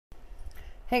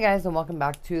Hey guys, and welcome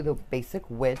back to The Basic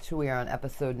Witch. We are on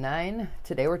episode 9.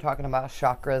 Today we're talking about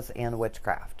chakras and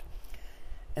witchcraft.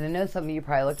 And I know some of you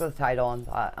probably looked at the title and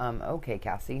thought, okay,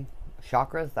 Cassie,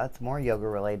 chakras, that's more yoga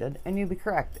related. And you'd be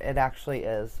correct. It actually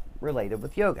is related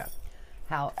with yoga.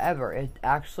 However, it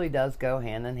actually does go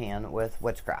hand in hand with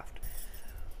witchcraft.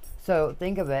 So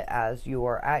think of it as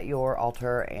you're at your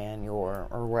altar and or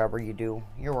wherever you do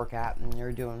your work at, and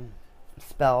you're doing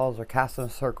spells or casting a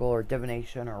circle or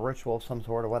divination or ritual of some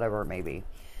sort or whatever it may be.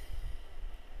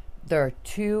 There are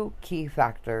two key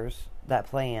factors that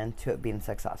play into it being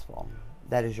successful.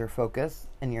 That is your focus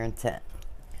and your intent.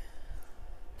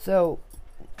 So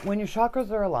when your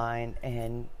chakras are aligned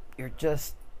and you're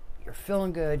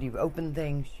feeling good, you've opened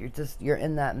things, you're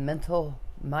in that mental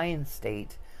mind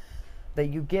state that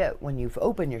you get when you've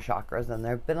opened your chakras and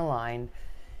they've been aligned,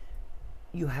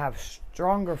 you have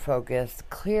stronger focus,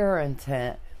 clearer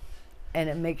intent, and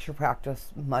it makes your practice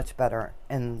much better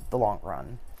in the long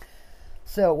run.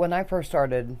 So when I first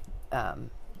started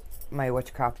my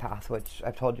witchcraft path, which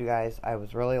I've told you guys, I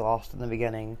was really lost in the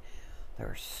beginning. There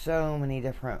were so many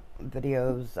different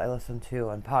videos I listened to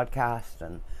and podcasts,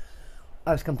 and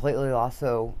I was completely lost.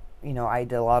 So, I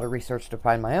did a lot of research to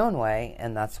find my own way,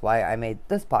 and that's why I made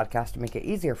this podcast to make it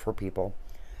easier for people.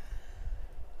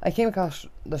 I came across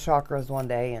the chakras one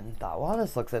day and thought, well,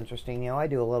 this looks interesting. I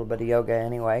do a little bit of yoga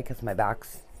anyway because my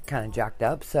back's kind of jacked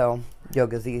up. So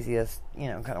yoga's the easiest,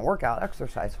 kind of workout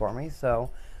exercise for me.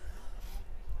 So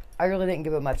I really didn't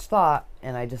give it much thought.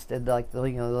 And I just did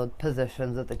the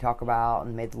positions that they talk about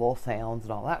and made the little sounds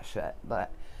and all that shit.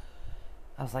 But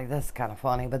I was like, this is kind of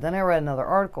funny. But then I read another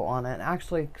article on it and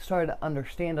actually started to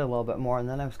understand it a little bit more. And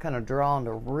then I was kind of drawn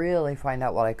to really find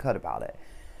out what I could about it.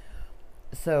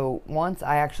 So once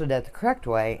I actually did it the correct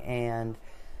way and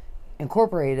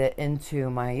incorporated it into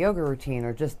my yoga routine,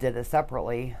 or just did it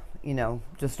separately,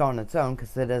 just on its own,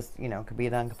 because it is, could be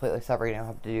done completely separate. You don't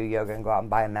have to do yoga and go out and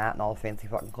buy a mat and all the fancy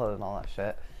fucking clothes and all that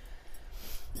shit.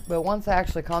 But once I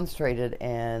actually concentrated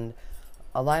and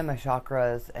aligned my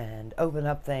chakras and opened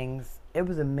up things, it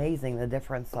was amazing the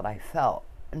difference that I felt.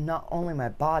 Not only my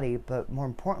body, but more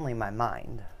importantly, my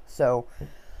mind. So,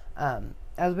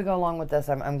 as we go along with this,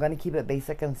 I'm going to keep it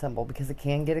basic and simple because it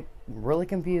can get really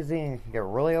confusing. It can get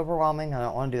really overwhelming. I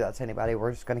don't want to do that to anybody.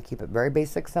 We're just going to keep it very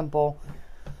basic, simple.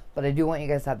 But I do want you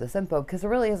guys to have this info because it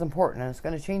really is important and it's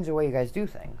going to change the way you guys do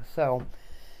things. So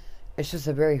it's just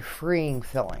a very freeing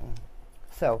feeling.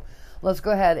 So let's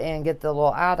go ahead and get the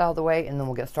little ad out of the way and then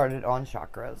we'll get started on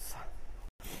chakras.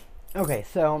 Okay,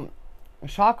 so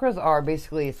chakras are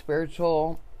basically a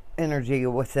spiritual energy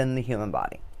within the human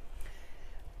body.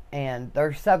 And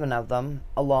there's 7 of them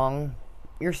along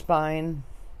your spine,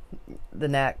 the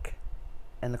neck,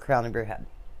 and the crown of your head.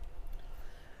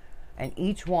 And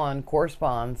each one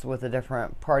corresponds with a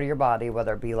different part of your body,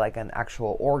 whether it be like an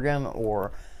actual organ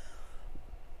or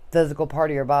physical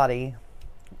part of your body,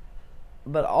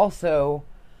 but also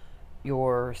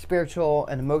your spiritual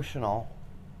and emotional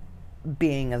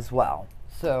being as well.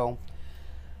 So,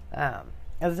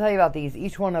 as I tell you about these,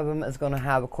 each one of them is going to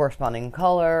have a corresponding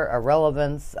color, a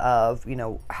relevance of,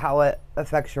 how it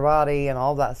affects your body and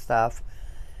all that stuff.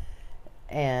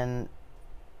 And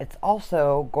it's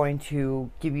also going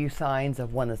to give you signs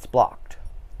of when it's blocked.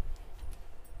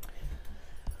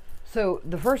 So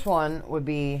the first one would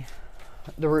be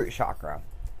the root chakra.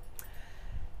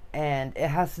 And it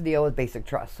has to deal with basic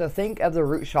trust. So think of the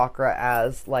root chakra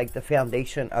as like the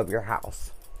foundation of your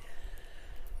house.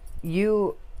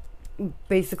 You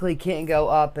basically can't go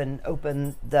up and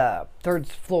open the 3rd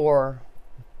floor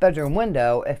bedroom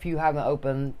window if you haven't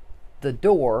opened the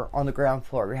door on the ground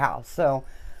floor of your house. So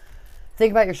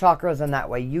think about your chakras in that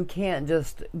way. You can't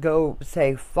just go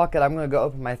say, fuck it, I'm going to go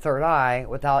open my third eye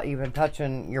without even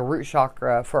touching your root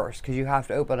chakra first, because you have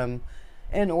to open them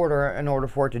in order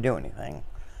for it to do anything.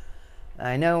 And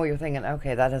I know you're thinking,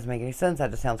 okay, that doesn't make any sense.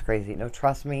 That just sounds crazy. No,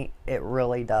 trust me, it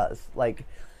really does. Like,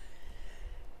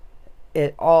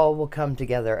 it all will come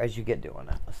together as you get doing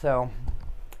it. So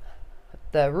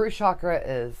the root chakra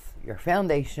is your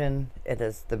foundation. It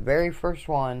is the very first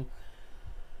one.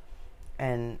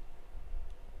 And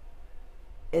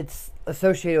it's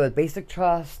associated with basic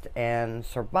trust and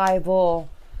survival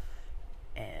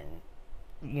and,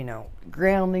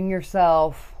 grounding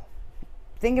yourself.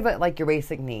 Think of it like your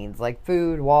basic needs, like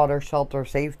food, water, shelter,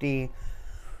 safety,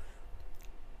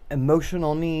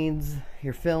 emotional needs,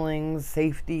 your feelings,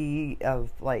 safety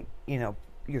of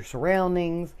your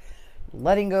surroundings,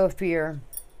 letting go of fear,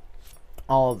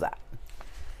 all of that.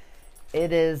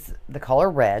 It is the color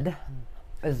red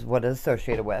is what it's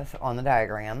associated with on the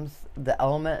diagrams. The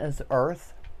element is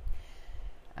earth.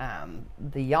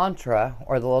 The yantra,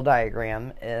 or the little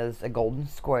diagram, is a golden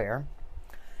square.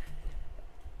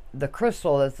 The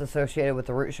crystal that's associated with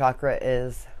the root chakra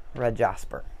is red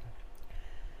jasper.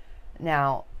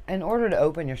 Now, in order to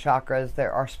open your chakras,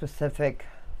 there are specific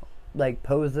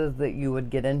poses that you would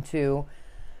get into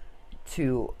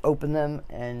to open them,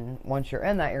 and once you're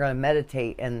in that, you're going to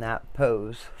meditate in that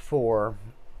pose for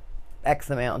X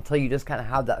amount until you just kind of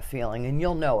have that feeling, and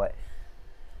you'll know it.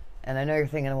 And I know you're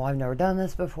thinking, well, I've never done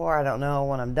this before, I don't know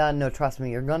when I'm done. No, trust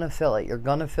me, you're going to feel it. You're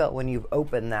going to feel it when you've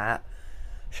opened that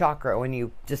chakra, when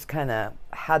you just kind of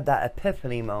had that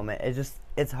epiphany moment.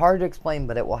 It's hard to explain,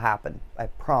 but it will happen, I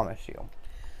promise you.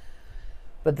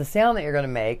 But the sound that you're going to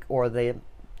make, or the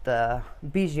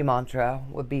Biji mantra,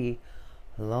 would be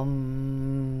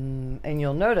Lum. And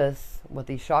you'll notice with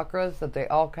these chakras that they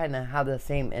all kind of have the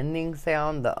same ending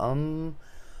sound, the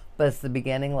but it's the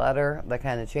beginning letter that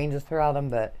kind of changes throughout them,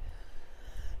 but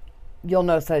you'll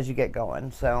notice as you get going.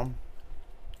 So,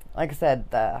 like I said,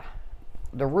 the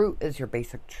root is your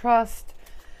basic trust,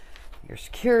 your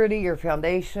security, your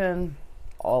foundation,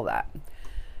 all that.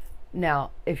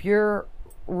 Now, if your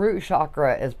root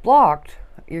chakra is blocked,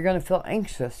 you're going to feel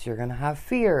anxious, you're going to have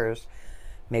fears,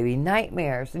 maybe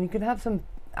nightmares, and you can have some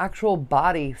actual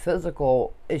body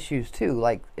physical issues too,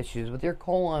 like issues with your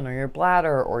colon or your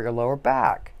bladder or your lower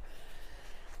back.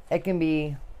 It can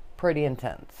be pretty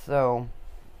intense, so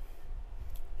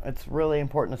it's really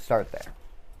important to start there.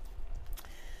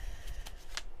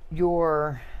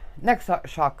 Your next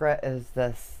chakra is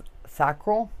this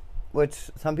sacral, which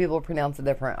some people pronounce it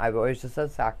different. I've always just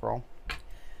said sacral.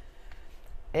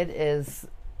 It is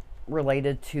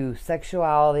related to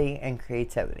sexuality and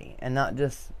creativity, and not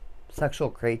just sexual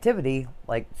creativity,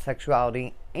 like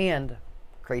sexuality and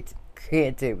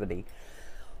creativity,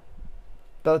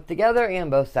 both together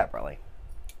and both separately.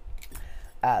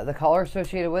 The color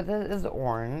associated with it is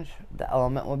orange. The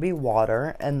element would be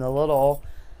water, and the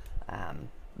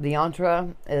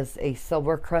yantra is a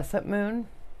silver crescent moon,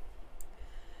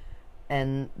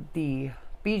 and the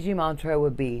Biji mantra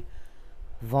would be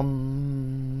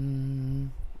Vum.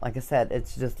 Like I said,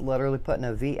 it's just literally putting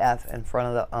a VF in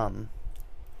front of the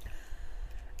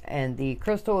And the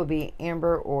crystal would be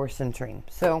amber or citrine.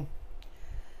 So,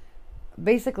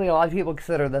 basically, a lot of people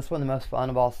consider this one the most fun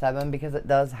of all 7 because it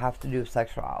does have to do with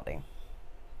sexuality.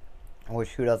 Which,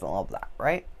 who doesn't love that,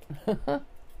 right?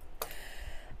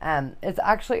 And it's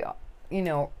actually,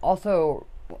 also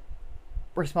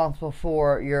responsible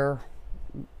for your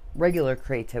regular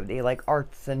creativity, like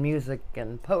arts and music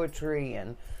and poetry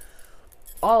and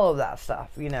all of that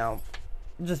stuff,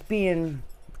 just being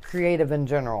creative in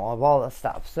general, of all this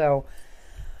stuff. So,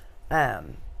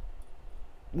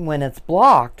 when it's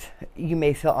blocked, you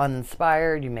may feel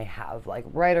uninspired, you may have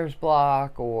writer's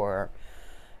block, or,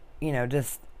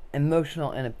 just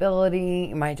emotional inability.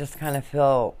 You might just kind of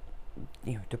feel,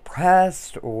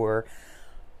 depressed, or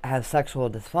have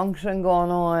sexual dysfunction going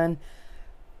on.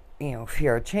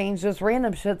 Fear of change, just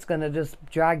random shit's going to just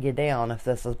drag you down if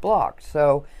this is blocked.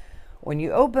 So, when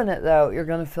you open it, though, you're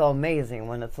going to feel amazing.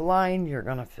 When it's aligned, you're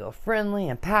going to feel friendly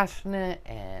and passionate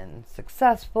and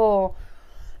successful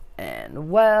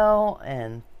and well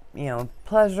and,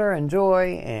 pleasure and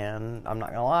joy. And I'm not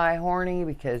going to lie, horny,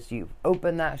 because you've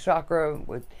opened that chakra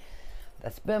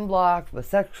that's been blocked with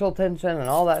sexual tension and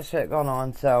all that shit going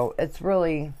on. So it's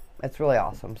really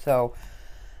awesome. So,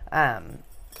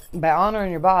 by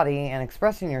honoring your body and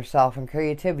expressing yourself and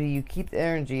creativity, you keep the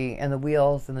energy and the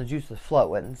wheels and the juices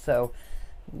flowing. So,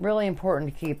 really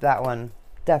important to keep that one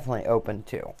definitely open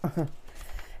too.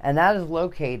 And that is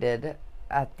located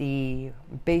at the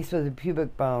base of the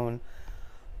pubic bone,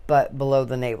 but below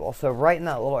the navel. So, right in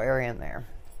that little area in there.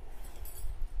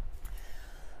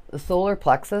 The solar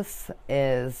plexus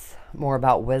is more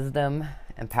about wisdom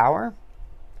and power.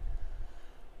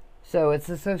 So, it's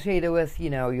associated with,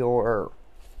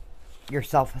 your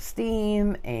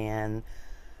self-esteem and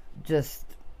just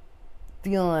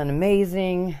feeling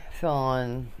amazing,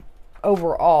 feeling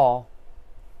overall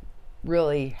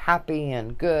really happy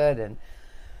and good, and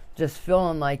just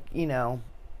feeling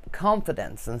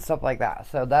confidence and stuff like that.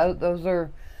 So those are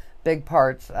big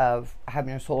parts of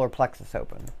having your solar plexus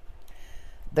open.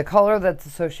 The color that's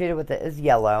associated with it is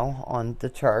yellow on the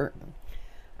chart.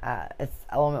 Its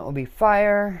element will be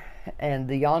fire, and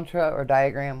the yantra or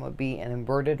diagram would be an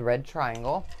inverted red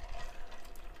triangle.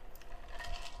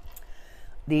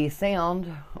 The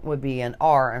sound would be an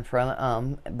R in front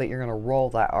of but you're going to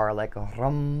roll that R like a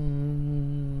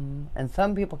rum. And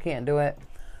some people can't do it.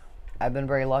 I've been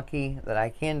very lucky that I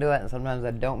can do it, and sometimes I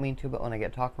don't mean to, but when I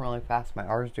get talking really fast, my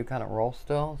R's do kind of roll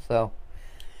still, so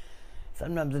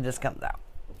sometimes it just comes out.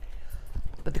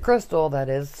 But the crystal that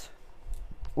is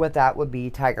with that would be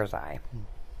tiger's eye.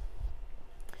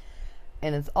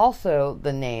 And it's also,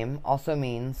 the name also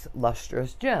means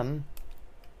lustrous gem,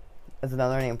 is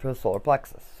another name for the solar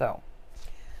plexus. So,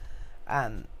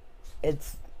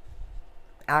 it's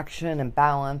action and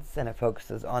balance, and it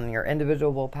focuses on your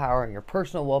individual willpower, your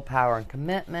personal willpower, and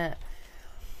commitment.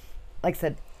 Like I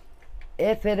said,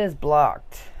 if it is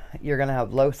blocked, you're going to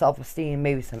have low self-esteem,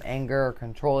 maybe some anger or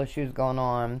control issues going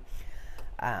on,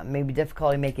 maybe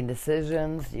difficulty making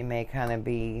decisions. You may kind of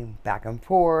be back and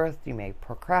forth. You may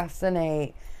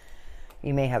procrastinate.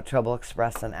 You may have trouble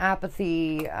expressing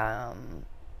apathy. And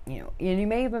you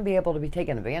may even be able to be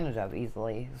taken advantage of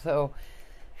easily. So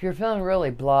if you're feeling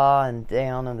really blah and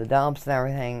down in the dumps and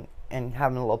everything and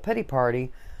having a little pity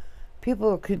party,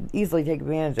 people could easily take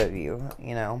advantage of you,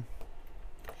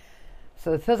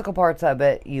 So the physical parts of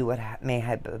it, you would may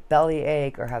have a belly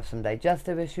ache or have some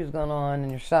digestive issues going on in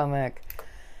your stomach.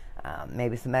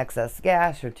 Maybe some excess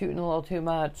gas, you're tooting a little too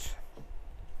much.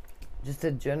 Just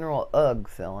a general ugh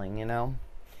feeling,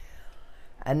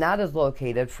 And that is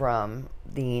located from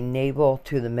the navel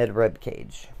to the mid-rib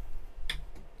cage.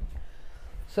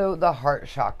 So the heart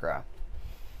chakra.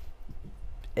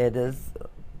 It is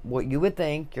what you would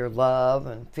think, your love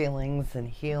and feelings and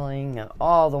healing and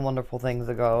all the wonderful things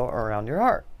that go around your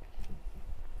heart.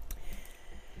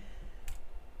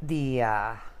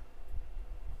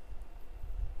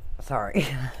 Sorry,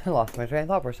 I lost my train of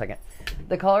thought for a second.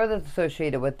 The color that's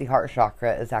associated with the heart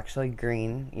chakra is actually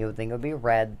green. You would think it would be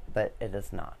red, but it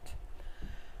is not.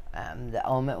 The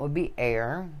element would be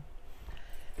air.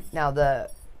 Now, the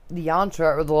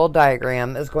yantra, or the little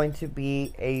diagram, is going to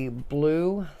be a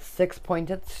blue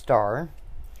 6-pointed star.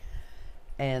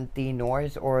 And the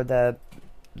noise, or the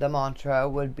mantra,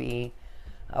 would be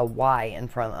a Y in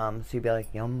front of So you'd be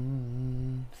like,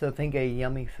 yum. So think of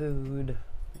yummy food,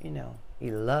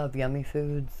 You love yummy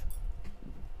foods.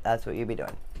 That's what you'd be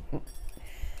doing.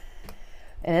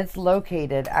 And it's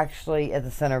located actually at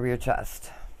the center of your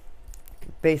chest.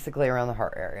 Basically around the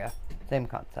heart area. Same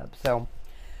concept. So,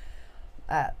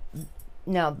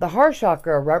 now the heart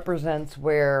chakra represents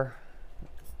where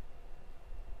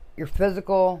your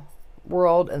physical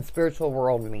world and spiritual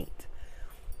world meet.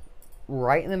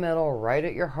 Right in the middle, right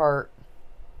at your heart.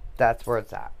 That's where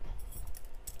it's at.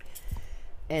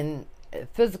 And it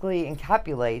physically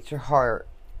encapsulates your heart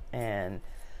and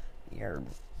your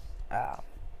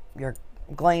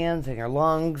glands and your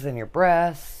lungs and your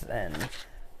breasts, and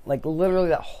like literally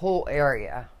that whole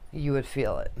area, you would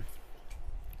feel it.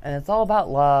 And it's all about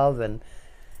love and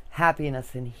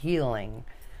happiness and healing.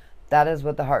 That is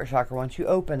what the heart chakra, once you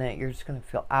open it, you're just going to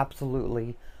feel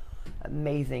absolutely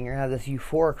amazing. You're going to have this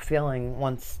euphoric feeling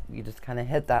once you just kind of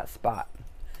hit that spot.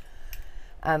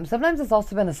 Sometimes it's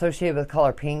also been associated with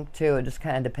color pink too. It just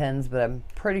kind of depends, but I'm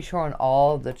pretty sure on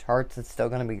all of the charts it's still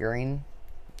going to be green.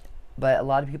 But a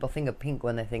lot of people think of pink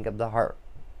when they think of the heart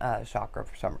chakra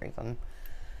for some reason.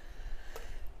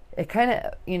 It kind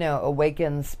of,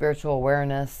 awakens spiritual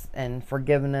awareness and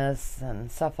forgiveness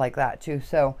and stuff like that too.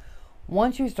 So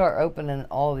once you start opening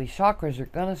all of these chakras, you're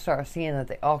going to start seeing that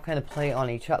they all kind of play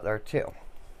on each other too.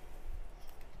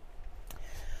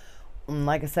 And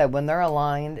like I said, when they're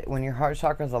aligned, when your heart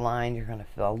chakra is aligned, you're going to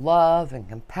feel love and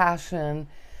compassion.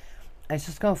 And it's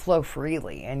just going to flow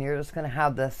freely. And you're just going to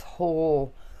have this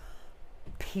whole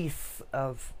piece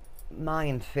of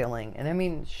mind feeling. And I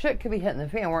mean, shit could be hitting the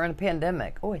fan. We're in a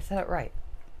pandemic. Oh, I said it right.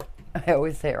 I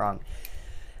always say it wrong.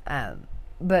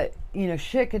 But,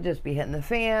 shit could just be hitting the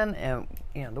fan. And,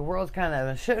 the world's kind of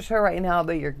a shit show right now.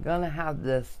 But you're going to have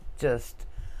this just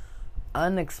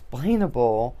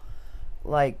unexplainable,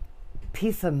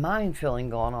 peace of mind feeling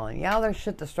going on. Yeah, there's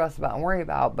shit to stress about and worry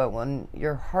about, but when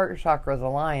your heart chakra is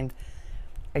aligned,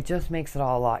 it just makes it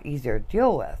all a lot easier to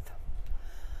deal with.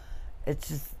 It's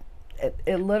just,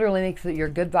 it literally makes it, your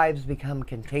good vibes become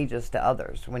contagious to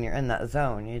others when you're in that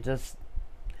zone.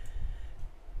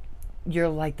 You're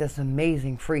like this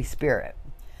amazing free spirit.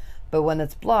 But when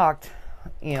it's blocked,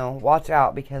 watch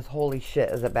out, because holy shit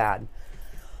is it bad.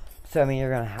 So,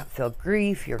 you're going to feel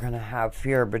grief. You're going to have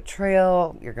fear of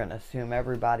betrayal. You're going to assume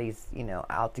everybody's,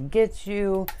 out to get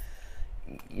you.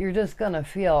 You're just going to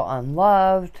feel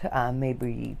unloved.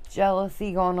 Maybe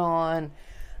jealousy going on.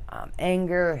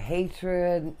 Anger,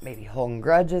 hatred. Maybe holding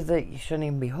grudges that you shouldn't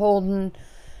even be holding.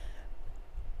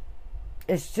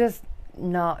 It's just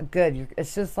not good.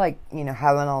 It's just like,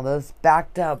 having all this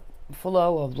backed up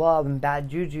flow of love and bad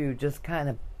juju just kind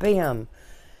of bam.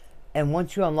 And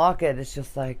once you unlock it, it's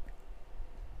just like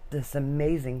this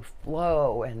amazing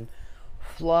flow and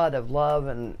flood of love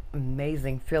and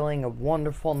amazing feeling of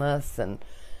wonderfulness, and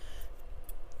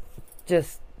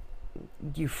just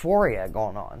euphoria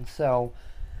going on. So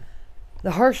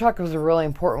the heart chakra is a really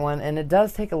important one, and it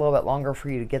does take a little bit longer for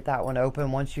you to get that one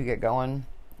open once you get going.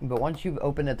 But once you've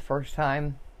opened it the first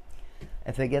time,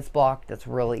 if it gets blocked, it's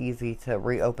really easy to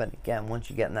reopen again once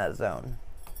you get in that zone.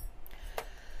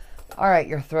 All right,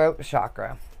 your throat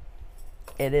chakra.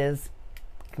 It is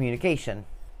communication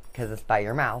because it's by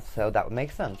your mouth, so that would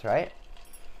make sense, right?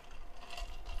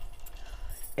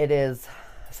 It is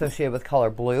associated with color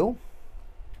blue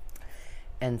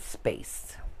and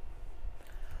space.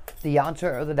 The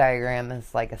yantra or the diagram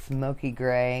is like a smoky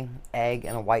gray egg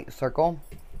in a white circle.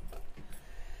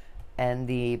 And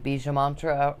the bija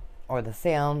mantra or the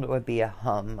sound would be a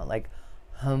hum, like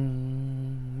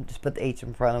hum. Just put the H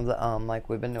in front of the like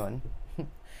we've been doing.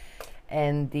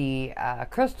 And the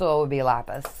crystal would be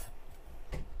lapis.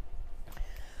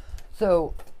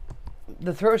 So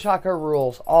the throat chakra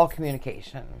rules all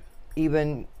communication,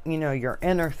 even, your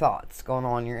inner thoughts going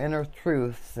on, your inner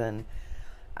truths, and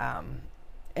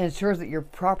ensures that you're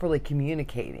properly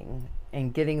communicating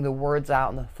and getting the words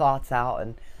out and the thoughts out,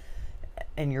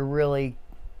 and you're really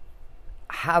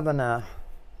having a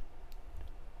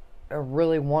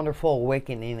really wonderful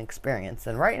awakening experience.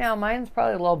 And right now mine's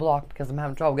probably a little blocked because I'm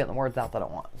having trouble getting the words out that I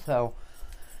want. So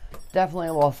definitely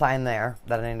a little sign there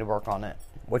that I need to work on it,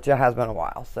 which it has been a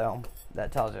while, so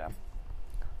that tells you.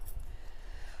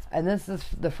 And this is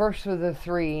the first of the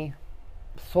 3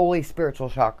 solely spiritual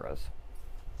chakras.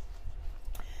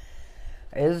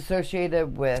 It is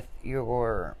associated with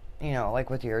your, like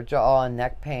with your jaw and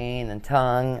neck pain and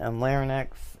tongue and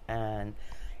larynx and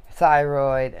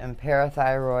thyroid and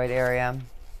parathyroid area.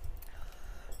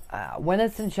 When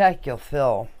it's in check, you'll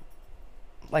feel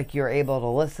like you're able to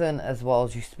listen as well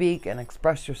as you speak and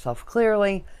express yourself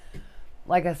clearly.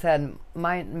 Like I said,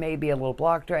 mine may be a little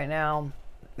blocked right now.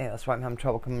 Maybe that's why I'm having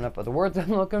trouble coming up with the words I'm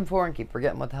looking for and keep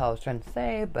forgetting what the hell I was trying to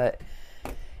say. But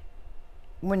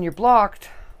when you're blocked,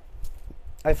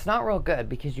 it's not real good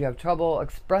because you have trouble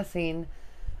expressing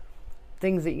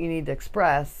things that you need to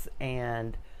express,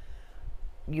 and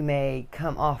you may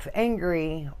come off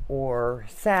angry or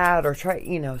sad or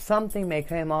something may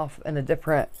come off in a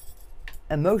different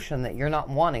emotion that you're not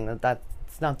wanting,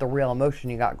 that's not the real emotion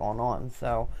you got going on.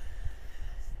 So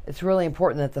it's really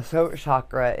important that the throat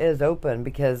chakra is open,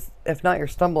 because if not, you're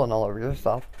stumbling all over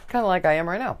yourself, kind of like I am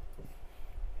right now.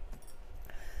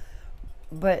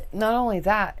 But not only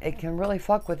that, it can really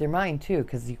fuck with your mind too,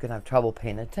 because you can have trouble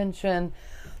paying attention,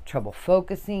 trouble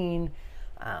focusing.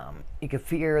 You could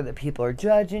fear that people are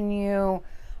judging you.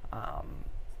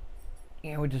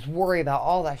 Just worry about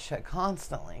all that shit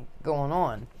constantly going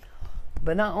on.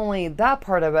 But not only that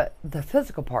part of it, the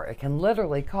physical part, it can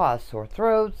literally cause sore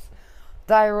throats,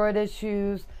 thyroid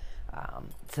issues,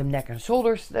 some neck and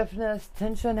shoulder stiffness,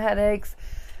 tension headaches.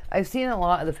 I've seen a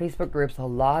lot of the Facebook groups, a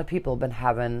lot of people have been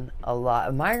having a lot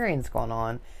of migraines going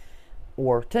on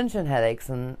or tension headaches.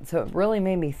 And so it really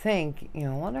made me think, I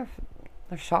wonder if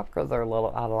their chakras are a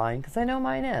little out of line, because I know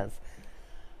mine is.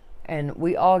 And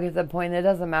we all get to the point, it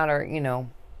doesn't matter,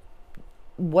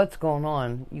 what's going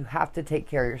on. You have to take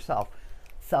care of yourself.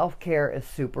 Self-care is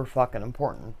super fucking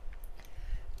important.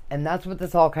 And that's what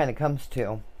this all kind of comes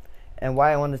to. And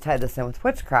why I wanted to tie this in with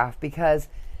witchcraft, because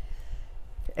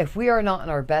if we are not in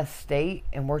our best state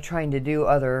and we're trying to do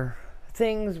other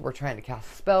things, we're trying to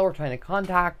cast a spell, we're trying to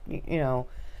contact,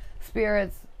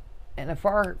 spirits, and if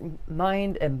our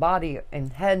mind and body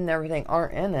and head and everything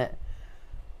aren't in it,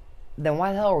 then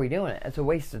why the hell are we doing it? It's a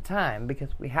waste of time, because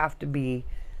we have to be,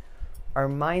 our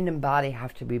mind and body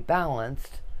have to be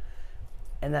balanced,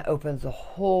 and that opens a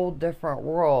whole different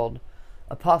world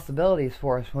of possibilities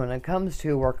for us when it comes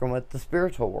to working with the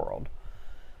spiritual world.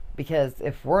 Because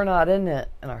if we're not in it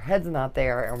and our head's not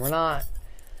there and we're not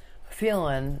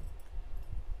feeling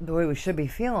the way we should be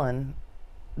feeling,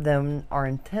 then our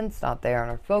intent's not there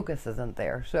and our focus isn't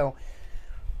there. So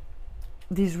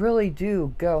these really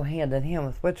do go hand in hand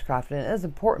with witchcraft, and it is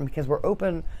important because we're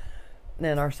opening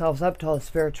ourselves up to all the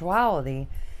spirituality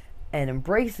and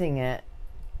embracing it,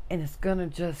 and it's going to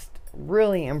just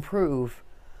really improve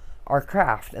our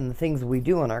craft and the things we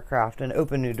do in our craft and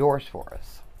open new doors for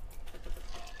us.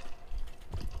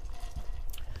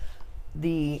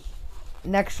 The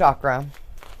next chakra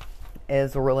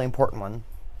is a really important one.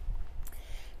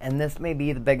 And this may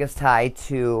be the biggest tie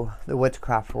to the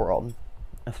witchcraft world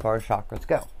as far as chakras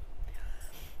go.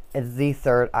 It's the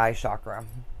third eye chakra.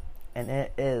 And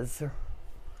it is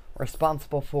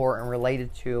responsible for and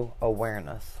related to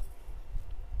awareness.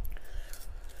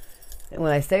 And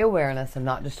when I say awareness, I'm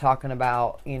not just talking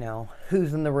about,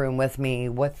 who's in the room with me,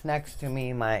 what's next to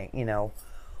me, my,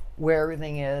 where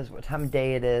everything is, what time of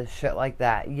day it is, shit like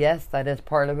that. Yes, that is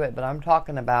part of it, but I'm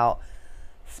talking about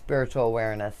spiritual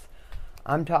awareness.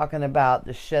 I'm talking about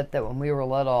the shit that when we were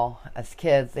little, as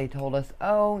kids, they told us,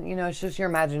 oh, it's just your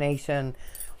imagination.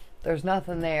 There's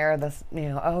nothing there. That's,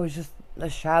 oh, it's just a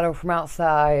shadow from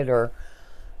outside, or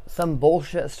some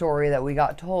bullshit story that we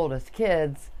got told as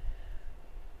kids,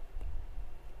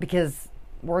 because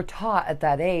we're taught at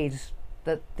that age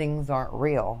that things aren't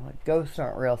real. Like, ghosts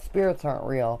aren't real. Spirits aren't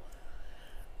real.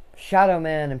 Shadow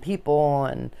men and people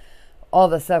and all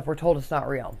this stuff, we're told it's not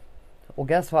real. Well,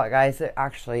 guess what, guys? It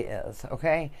actually is,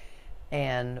 okay?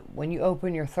 And when you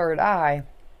open your third eye,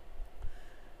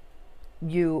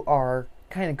 you are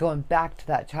kind of going back to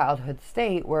that childhood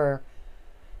state where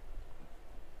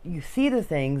you see the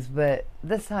things, but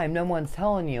this time no one's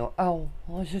telling you, oh,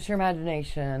 well, it's just your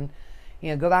imagination.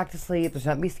 Go back to sleep. There's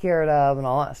nothing to be scared of and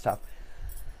all that stuff.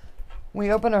 When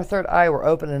we open our third eye, we're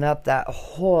opening up that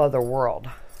whole other world.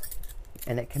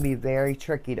 And it can be very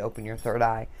tricky to open your third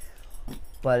eye.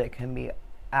 But it can be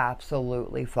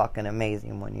absolutely fucking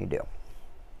amazing when you do.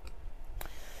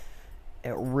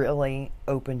 It really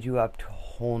opens you up to a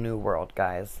whole new world,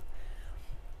 guys.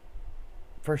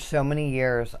 For so many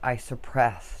years, I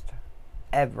suppressed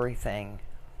everything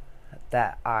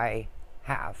that I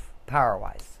have,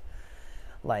 power-wise.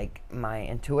 Like my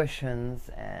intuitions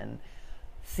and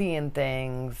seeing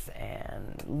things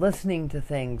and listening to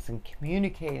things and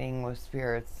communicating with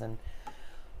spirits and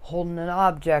holding an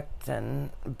object and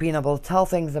being able to tell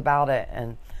things about it.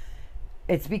 And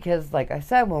it's because, like I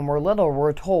said, when we're little,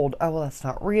 we're told, oh, well, that's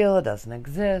not real, it doesn't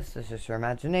exist, it's just your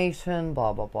imagination,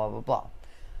 blah, blah, blah, blah, blah.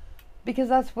 Because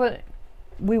that's what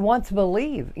we want to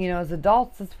believe. As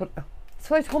adults, that's what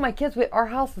I told my kids. Our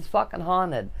house is fucking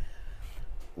haunted.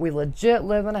 We legit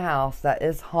live in a house that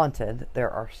is haunted.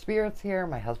 There are spirits here.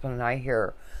 My husband and I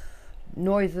hear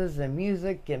noises and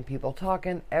music and people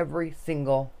talking every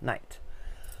single night.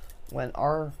 When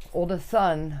our oldest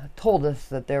son told us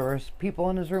that there was people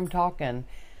in his room talking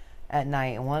at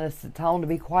night and wanted us to tell him to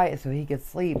be quiet so he could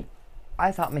sleep,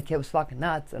 I thought my kid was fucking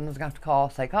nuts and was going to have to call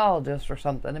a psychologist or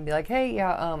something and be like, hey,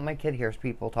 yeah, my kid hears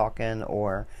people talking,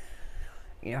 or,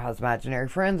 has imaginary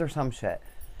friends or some shit.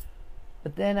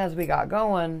 But then as we got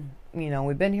going,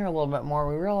 we've been here a little bit more,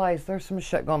 we realized there's some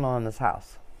shit going on in this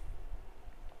house.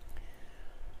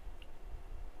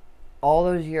 All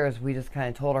those years, we just kind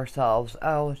of told ourselves,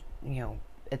 oh,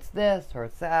 it's this or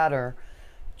it's that, or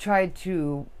tried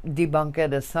to debunk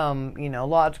it as some,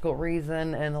 logical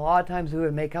reason. And a lot of times we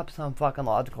would make up some fucking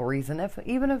logical reason,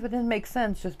 even if it didn't make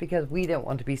sense, just because we didn't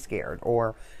want to be scared,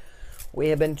 or we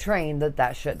have been trained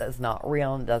that shit is not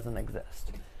real and doesn't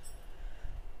exist.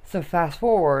 So fast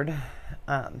forward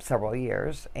several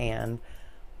years, and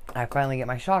I finally get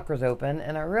my chakras open,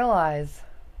 and I realize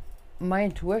my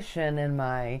intuition and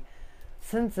my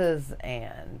senses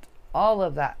and all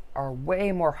of that are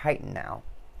way more heightened now.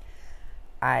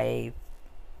 I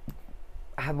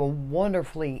have a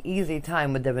wonderfully easy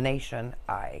time with divination.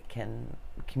 I can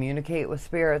communicate with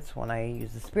spirits when I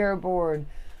use the spirit board.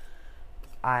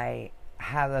 I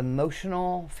have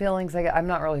emotional feelings. I'm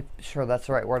not really sure that's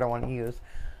the right word I want to use.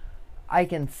 I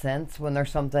can sense when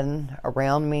there's something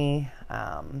around me.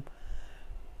 I'm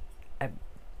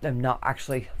not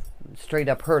actually straight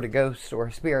up heard a ghost or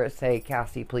a spirit say,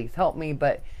 Cassie, please help me,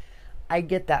 but I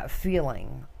get that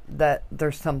feeling that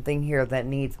there's something here that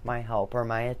needs my help or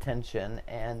my attention.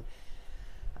 And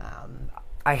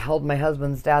I held my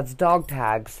husband's dad's dog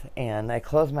tags, and I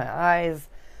closed my eyes,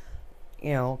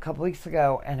 a couple weeks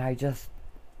ago, and I just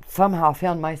somehow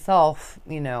found myself,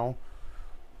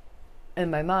 in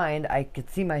my mind, I could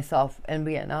see myself in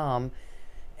Vietnam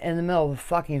in the middle of a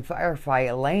fucking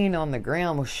firefight, laying on the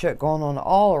ground with shit going on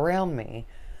all around me.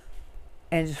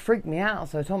 And it just freaked me out.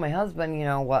 So I told my husband,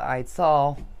 what I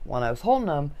saw when I was holding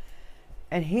him.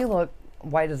 And he looked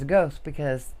white as a ghost,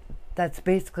 because that's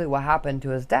basically what happened to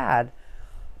his dad.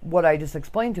 What I just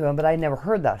explained to him, but I never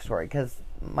heard that story, because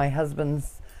my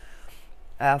husband's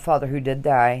father, who did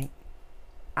die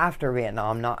after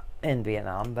Vietnam, not in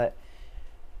Vietnam, but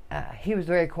he was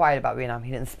very quiet about Vietnam.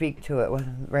 He didn't speak to it with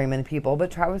very many people,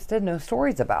 but Travis did know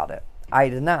stories about it. I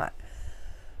did not.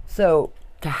 So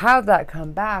to have that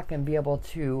come back and be able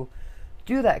to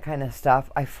do that kind of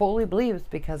stuff, I fully believe it's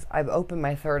because I've opened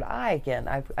my third eye again.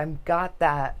 I've got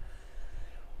that.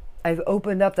 I've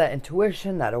opened up that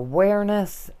intuition, that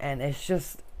awareness, and it's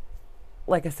just,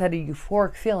 like I said, a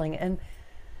euphoric feeling. And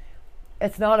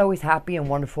it's not always happy and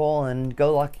wonderful and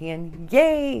go lucky and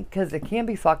yay, because it can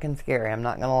be fucking scary. I'm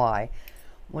not gonna lie.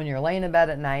 When you're laying in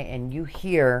bed at night and you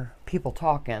hear people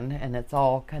talking and it's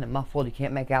all kind of muffled, you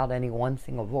can't make out any one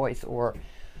single voice, or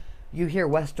you hear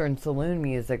Western saloon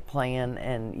music playing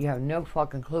and you have no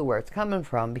fucking clue where it's coming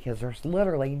from because there's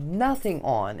literally nothing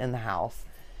on in the house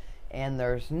and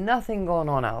there's nothing going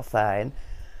on outside.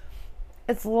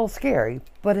 It's a little scary,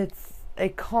 but it's a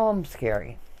calm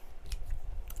scary.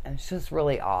 And it's just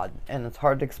really odd and it's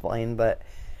hard to explain, but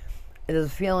it is a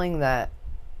feeling that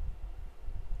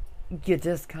you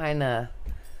just kind of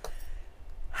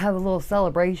have a little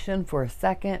celebration for a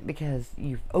second because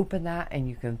you've opened that and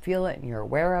you can feel it and you're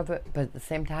aware of it, but at the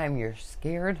same time you're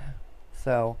scared.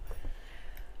 So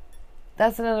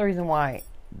that's another reason why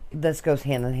this goes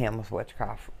hand in hand with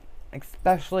witchcraft,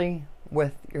 especially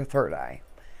with your third eye.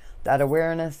 That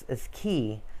awareness is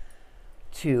key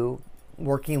to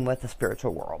working with the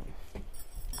spiritual world.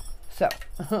 So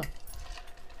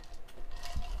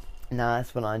now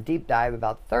let's went on a deep dive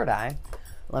about the third eye.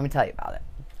 Let me tell you about it.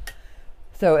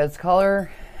 So its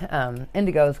color,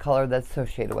 indigo is color that's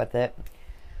associated with it.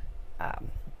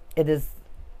 It is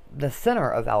the center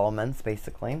of elements,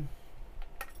 basically.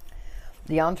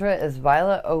 The yantra is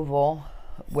violet oval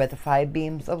with 5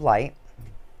 beams of light.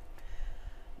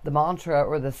 The mantra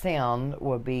or the sound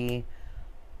would be,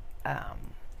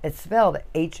 it's spelled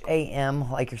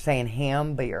H-A-M, like you're saying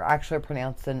ham, but you're actually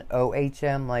pronouncing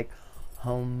O-H-M, like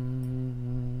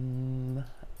hum.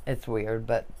 It's weird,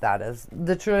 but that is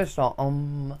the traditional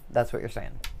that's what you're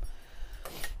saying.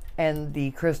 And the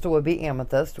crystal would be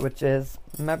amethyst, which is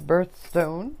my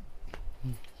birthstone.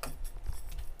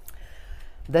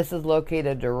 This is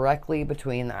located directly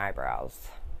between the eyebrows.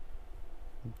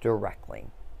 Directly.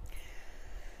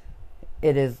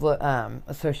 It is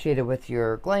associated with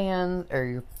your gland, or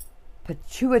your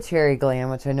pituitary gland,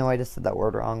 which I know I just said that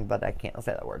word wrong, but I can't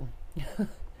say that word.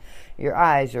 Your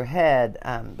eyes, your head,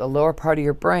 the lower part of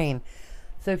your brain.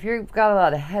 So if you've got a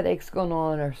lot of headaches going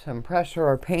on or some pressure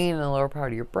or pain in the lower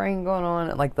part of your brain going on,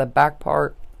 and like the back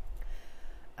part,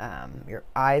 your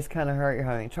eyes kind of hurt, you're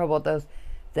having trouble with those,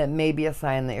 that may be a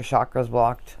sign that your chakra's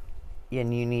blocked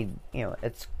and you need,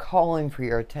 it's calling for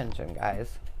your attention,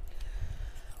 guys.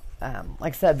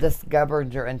 Like I said, this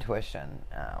governs your intuition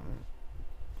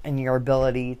and your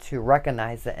ability to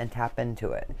recognize it and tap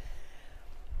into it.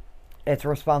 It's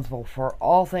responsible for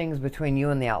all things between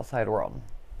you and the outside world.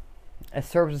 It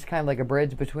serves as kind of like a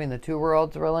bridge between the two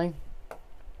worlds, really.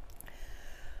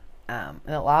 And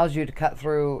it allows you to cut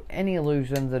through any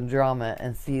illusions and drama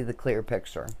and see the clear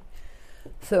picture.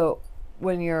 So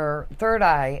when your third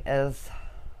eye is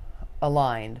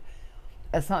aligned,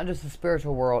 it's not just the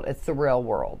spiritual world, it's the real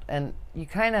world. And you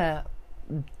kind of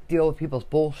deal with people's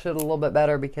bullshit a little bit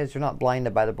better because you're not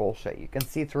blinded by the bullshit. You can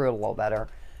see through it a little better.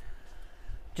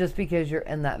 Just because you're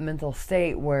in that mental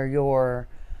state where you're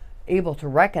able to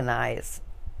recognize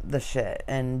the shit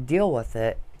and deal with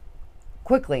it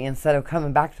quickly instead of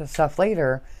coming back to stuff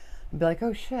later and be like,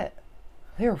 oh shit,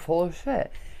 they were full of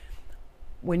shit.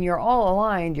 When you're all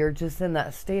aligned, you're just in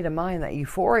that state of mind, that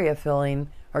euphoria feeling,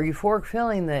 or euphoric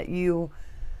feeling that you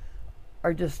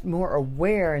are just more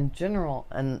aware in general.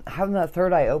 And having that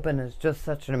third eye open is just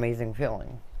such an amazing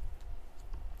feeling.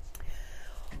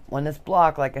 When it's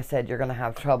blocked, like I said, you're going to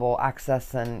have trouble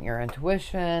accessing your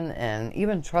intuition and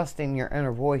even trusting your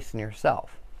inner voice and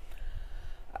yourself.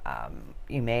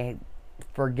 You may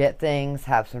forget things,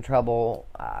 have some trouble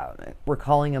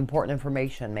recalling important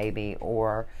information maybe,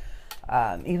 or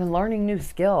even learning new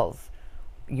skills.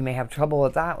 You may have trouble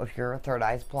with that if your third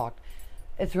eye's blocked.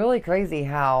 It's really crazy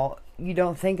how you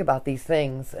don't think about these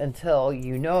things until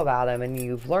you know about them and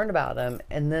you've learned about them,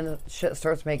 and then shit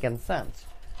starts making sense.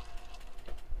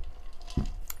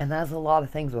 And that's a lot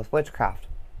of things with witchcraft.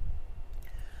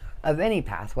 Of any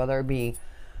path, whether it be,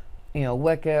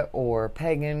 Wicca or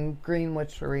pagan, green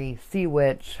witchery, sea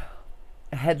witch,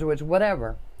 hedge witch,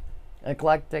 whatever.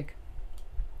 Eclectic.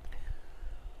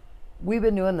 We've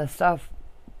been doing this stuff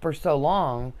for so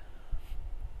long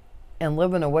and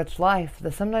living a witch life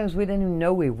that sometimes we didn't even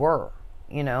know we were.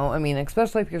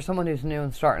 Especially if you're someone who's new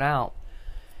and starting out.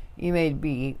 You may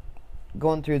be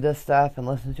going through this stuff and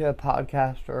listen to a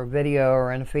podcast or a video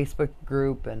or in a Facebook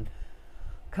group and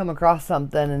come across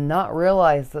something and not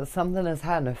realize that something has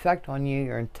had an effect on you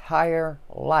your entire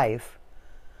life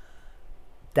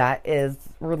that is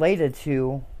related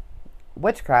to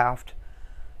witchcraft,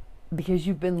 because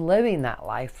you've been living that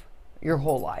life your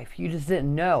whole life. You just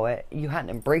didn't know it. You hadn't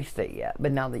embraced it yet.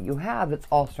 But now that you have, it's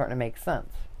all starting to make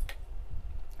sense.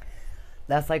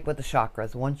 That's like with the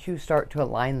chakras. Once you start to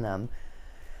align them,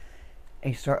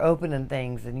 and you start opening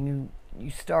things, and you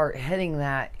start hitting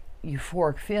that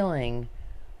euphoric feeling,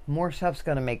 more stuff's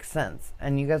going to make sense.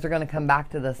 And you guys are going to come back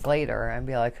to this later and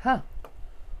be like,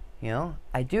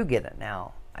 I do get it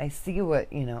now. I see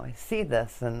what, I see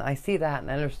this and I see that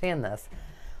and I understand this.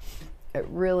 It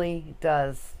really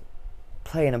does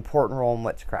play an important role in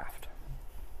witchcraft.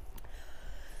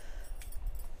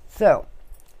 So,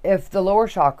 if the lower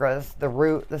chakras, the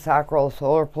root, the sacral, the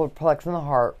solar plexus, and the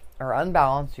heart, are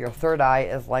unbalanced, your third eye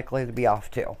is likely to be off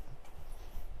too.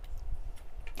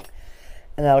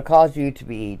 And that'll cause you to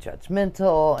be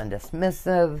judgmental and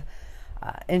dismissive,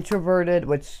 introverted,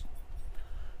 which,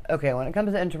 okay, when it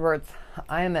comes to introverts,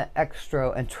 I am an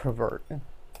extro introvert.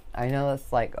 I know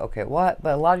that's like, okay, what?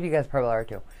 But a lot of you guys probably are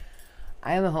too.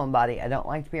 I am a homebody. I don't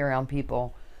like to be around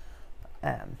people.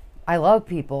 I love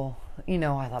people. I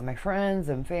love my friends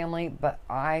and family, but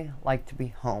I like to be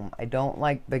home. I don't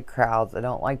like big crowds. I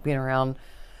don't like being around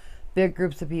big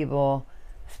groups of people,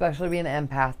 especially being an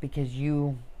empath, because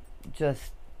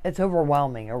it's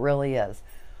overwhelming. It really is.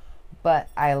 But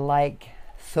I like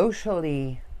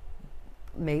socially,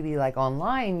 maybe like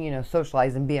online,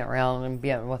 socializing, being around and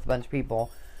being with a bunch of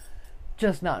people,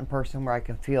 just not in person where I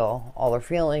can feel all their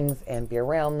feelings and be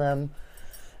around them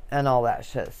and all that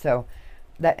shit. So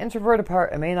that introverted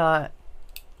part, it may not,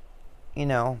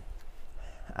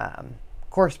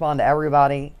 correspond to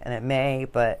everybody, and it may,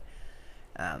 but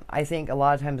I think a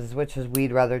lot of times as witches,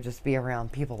 we'd rather just be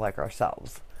around people like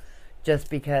ourselves, just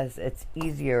because it's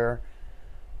easier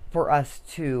for us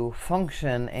to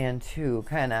function and to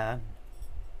kind of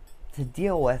to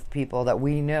deal with people that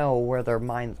we know where their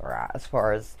minds are at, as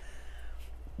far as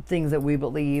things that we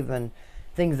believe and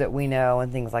things that we know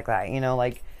and things like that.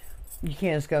 Like, you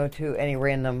can't just go to any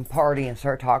random party and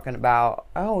start talking about,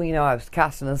 I was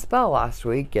casting a spell last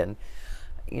week and,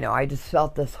 I just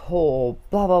felt this whole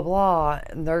blah, blah, blah.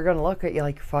 And they're going to look at you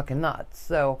like you're fucking nuts.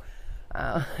 So,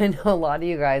 I know a lot of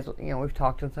you guys, we've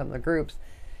talked in some of the groups.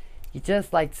 You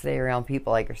just like to stay around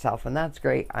people like yourself, and that's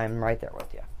great. I'm right there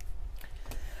with you.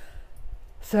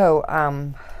 So,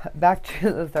 back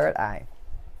to the third eye.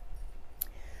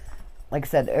 Like I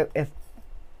said,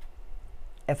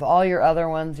 if all your other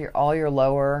ones, all your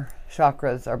lower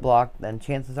chakras are blocked, then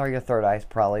chances are your third eye is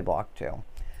probably blocked too.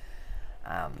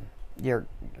 You're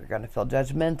going to feel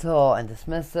judgmental and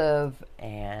dismissive,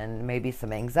 and maybe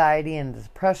some anxiety and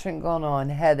depression going on,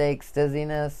 headaches,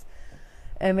 dizziness,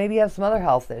 and maybe you have some other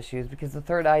health issues, because the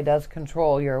third eye does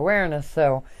control your awareness,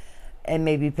 so, and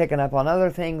maybe picking up on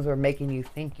other things or making you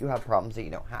think you have problems that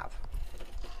you don't have.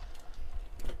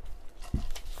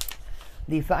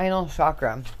 The final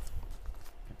chakra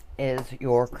is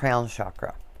your crown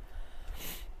chakra,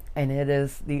 and it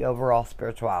is the overall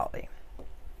spirituality.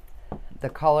 The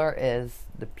color is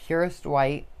the purest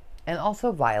white and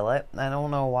also violet. I don't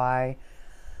know why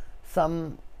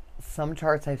some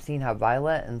charts I've seen have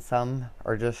violet and some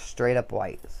are just straight up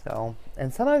white. So,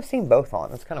 and some I've seen both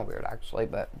on. It's kind of weird actually,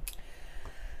 but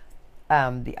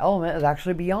the element is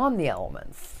actually beyond the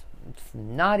elements. It's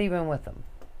not even with them.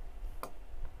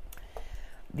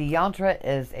 The yantra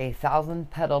is a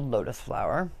 1,000-petaled lotus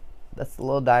flower. That's the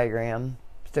little diagram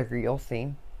sticker you'll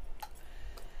see.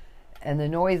 And the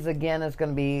noise again is going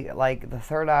to be like the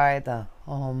third eye,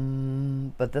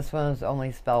 but this one is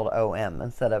only spelled O-M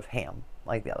instead of ham,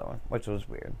 like the other one, which was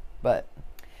weird.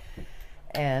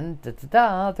 And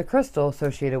the crystal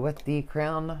associated with the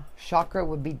crown chakra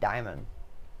would be diamond.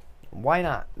 Why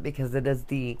not? Because it is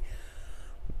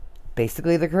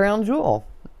basically the crown jewel.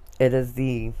 It is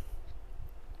the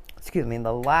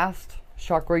last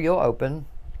chakra you'll open.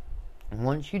 And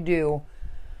once you do,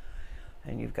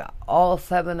 and you've got all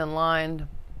 7 in line,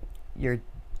 you're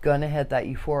going to hit that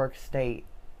euphoric state.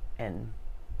 And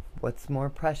what's more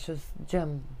precious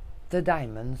gem? The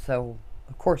diamond. So,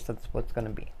 of course, that's what's going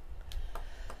to be.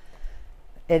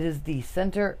 It is the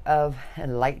center of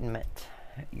enlightenment.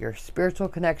 Your spiritual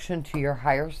connection to your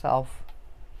higher self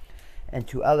and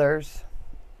to others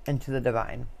and to the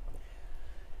divine.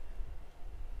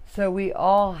 So we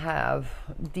all have,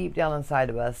 deep down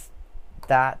inside of us,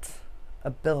 that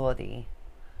ability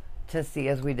to see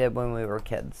as we did when we were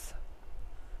kids.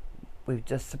 We've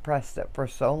just suppressed it for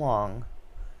so long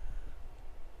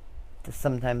that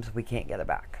sometimes we can't get it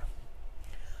back.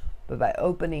 But by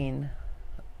opening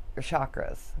your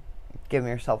chakras, giving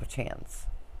yourself a chance,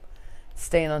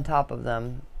 staying on top of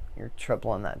them, you're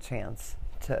tripling that chance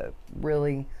to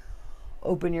really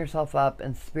open yourself up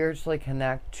and spiritually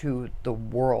connect to the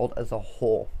world as a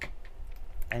whole.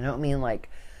 I don't mean like,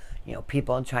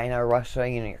 people in China or Russia,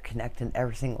 you're connecting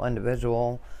every single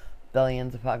individual,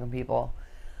 billions of fucking people.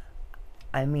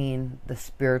 I mean the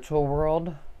spiritual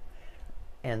world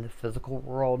and the physical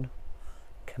world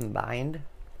combined.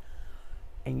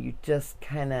 And you just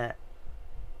kind of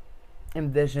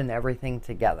envision everything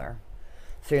together.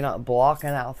 So you're not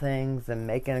blocking out things and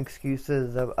making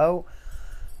excuses of, oh,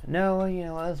 no, it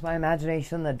was my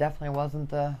imagination. That definitely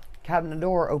wasn't the cabinet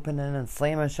door opening and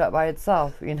slamming shut by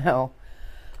itself, you know.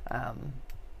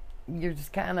 You're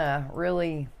just kind of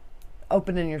really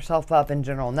opening yourself up in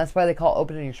general. And that's why they call it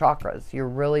opening your chakras. You're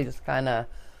really just kind of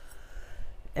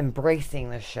embracing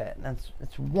this shit. And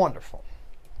it's wonderful.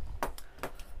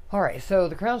 Alright, so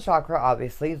the crown chakra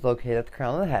obviously is located at the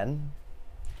crown of the head.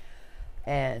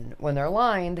 And when they're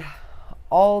aligned,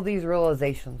 all these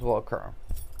realizations will occur.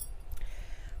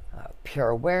 Pure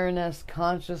awareness,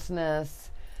 consciousness,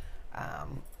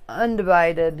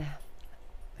 undivided,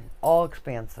 and all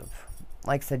expansive.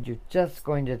 Like I said, you're just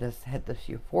going to just hit this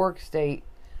euphoric state,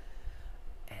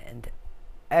 and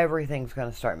everything's going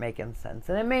to start making sense.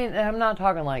 And I'm not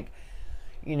talking like,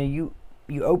 you know,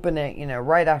 you open it, you know,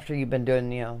 right after you've been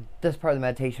doing, you know, this part of the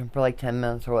meditation for like 10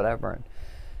 minutes or whatever, and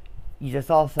you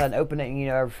just all of a sudden open it and you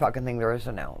know every fucking thing there is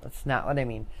to know. That's not what I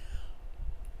mean.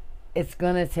 It's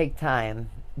going to take time,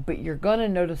 but you're going to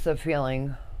notice a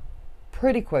feeling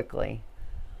pretty quickly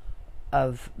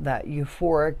of that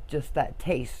euphoric, just that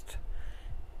taste.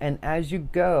 And as you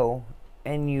go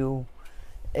and you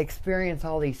experience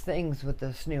all these things with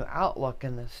this new outlook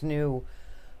and this new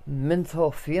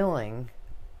mental feeling,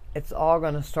 it's all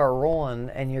going to start rolling,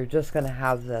 and you're just going to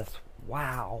have this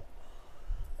wow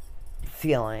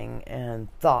feeling and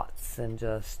thoughts, and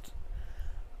just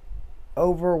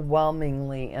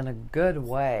overwhelmingly, in a good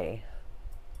way,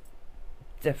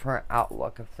 different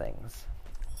outlook of things.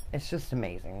 It's just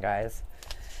amazing, guys.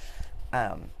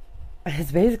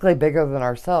 It's basically bigger than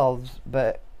ourselves,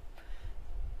 but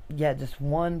yet just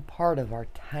one part of our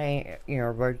tiny, you know,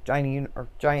 our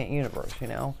giant universe, you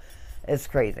know. It's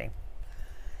crazy.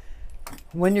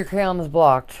 When your crown is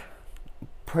blocked,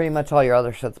 pretty much all your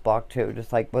other shit's blocked too,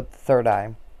 just like with the third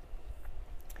eye.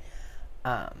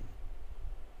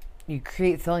 You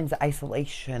create feelings of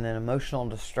isolation and emotional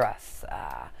distress.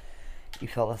 You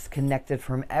feel disconnected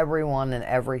from everyone and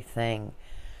everything.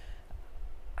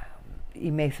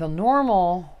 You may feel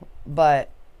normal,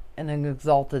 but in an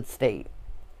exalted state.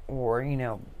 Or, you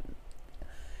know,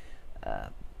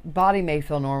 body may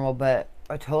feel normal, but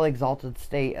a totally exalted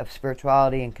state of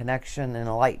spirituality and connection and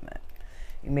enlightenment.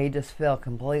 You may just feel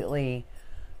completely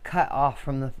cut off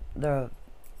from the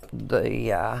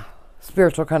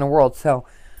spiritual kind of world. So,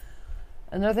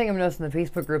 another thing I'm noticing in the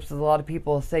Facebook groups is a lot of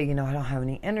people say, you know, I don't have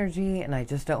any energy, and I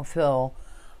just don't feel,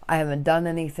 I haven't done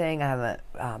anything, I haven't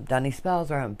done any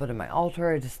spells, or I haven't put in my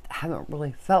altar, I just haven't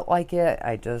really felt like it.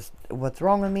 What's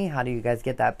wrong with me? How do you guys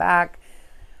get that back?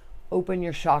 Open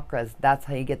your chakras. That's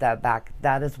how you get that back.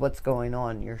 That is what's going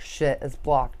on. Your shit is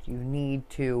blocked. You need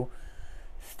to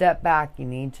step back. You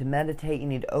need to meditate. You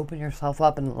need to open yourself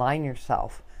up and align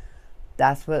yourself.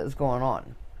 That's what is going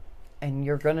on. And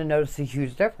you're going to notice a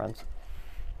huge difference.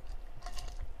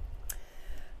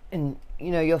 And,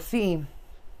 you know, you'll see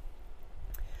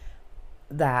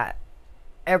that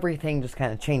everything just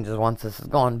kind of changes once this is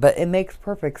gone. But it makes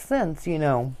perfect sense, you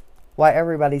know, why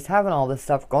everybody's having all this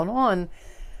stuff going on,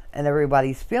 and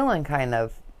everybody's feeling kind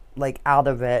of like out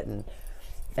of it and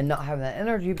not having that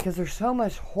energy, because there's so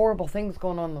much horrible things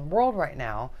going on in the world right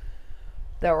now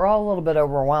that we're all a little bit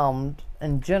overwhelmed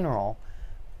in general.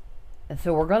 And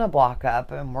so we're going to block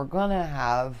up, and we're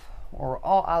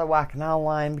all out of whack and out of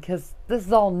line, because this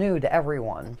is all new to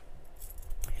everyone.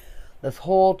 This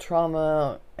whole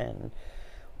trauma and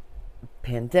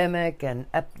pandemic and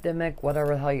epidemic,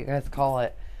 whatever the hell you guys call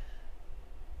it,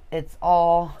 it's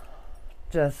all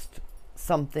just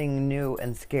something new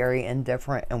and scary and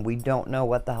different, and we don't know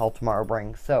what the hell tomorrow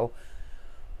brings. So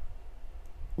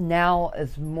now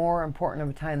is more important of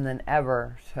a time than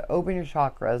ever to open your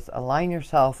chakras, align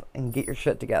yourself, and get your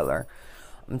shit together.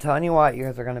 I'm telling you what, you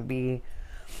guys are going to be,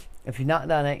 if you've not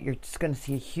done it, you're just going to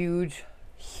see a huge,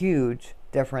 huge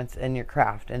difference in your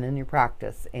craft and in your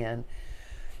practice and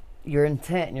your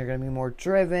intent, and you're going to be more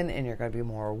driven, and you're going to be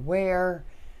more aware.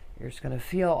 You're just going to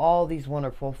feel all these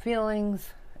wonderful feelings,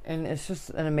 and it's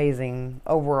just an amazing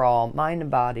overall mind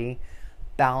and body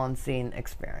balancing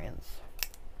experience.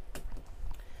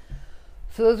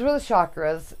 So those were the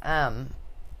chakras.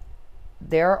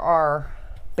 There are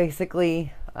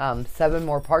basically 7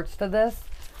 more parts to this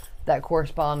that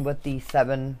correspond with the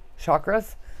 7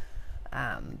 chakras.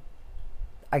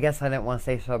 I guess I didn't want to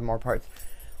say 7 more parts.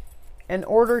 In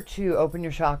order to open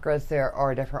your chakras, there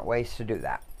are different ways to do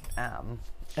that.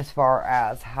 As far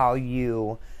as how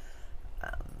you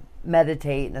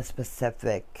meditate in a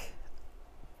specific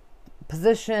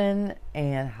position,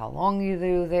 and how long you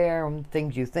do there, and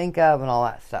things you think of, and all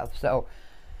that stuff. So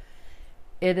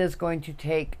it is going to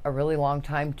take a really long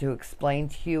time to explain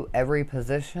to you every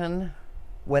position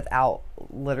without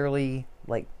literally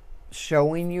like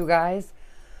showing you guys.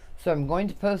 So I'm going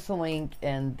to post a link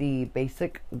in the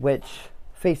Basic Witch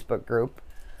Facebook group.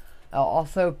 I'll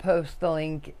also post the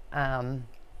link on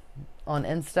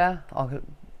Insta. I'll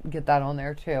get that on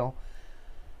there too,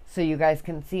 so you guys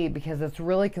can see, because it's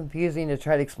really confusing to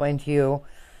try to explain to you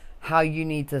how you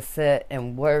need to sit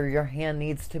and where your hand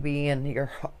needs to be and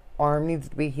your arm needs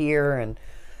to be here and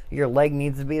your leg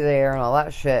needs to be there and all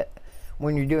that shit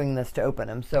when you're doing this to open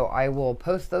them. So I will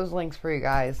post those links for you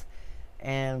guys,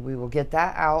 and we will get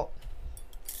that out.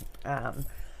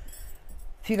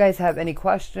 If you guys have any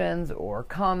questions or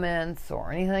comments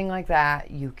or anything like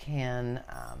that, you can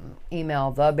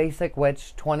email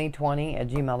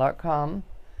thebasicwitch2020@gmail.com.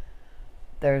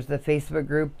 There's the Facebook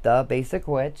group, The Basic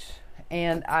Witch.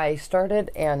 And I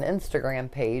started an Instagram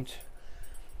page,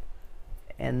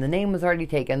 and the name was already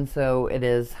taken, so it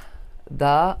is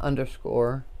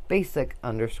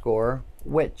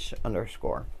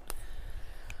the_basic_witch_.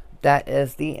 That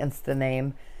is the Insta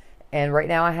name. And right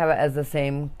now I have it as the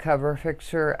same cover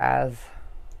picture as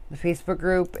the Facebook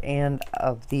group and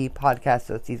of the podcast,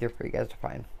 so it's easier for you guys to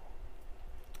find.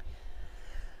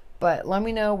 But let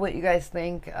me know what you guys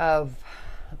think of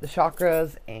the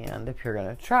chakras, and if you're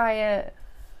going to try it,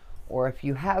 or if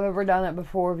you have ever done it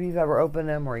before, if you've ever opened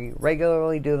them, or you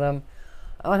regularly do them.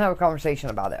 I want to have a conversation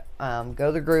about it. Go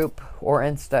to the group or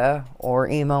Insta or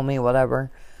email me,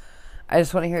 whatever. I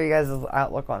just want to hear you guys'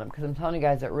 outlook on them, because I'm telling you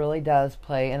guys, it really does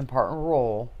play an important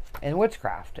role in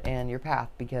witchcraft and your path,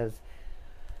 because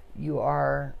you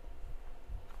are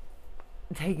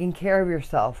taking care of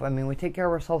yourself. I mean, we take care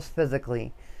of ourselves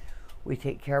physically. We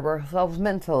take care of ourselves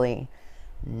mentally.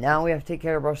 Now we have to take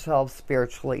care of ourselves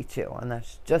spiritually too, and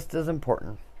that's just as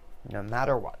important, no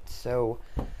matter what. So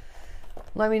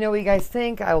let me know what you guys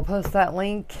think. I will post that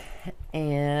link,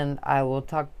 and I will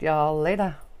talk to y'all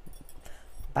later.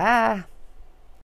 Bye.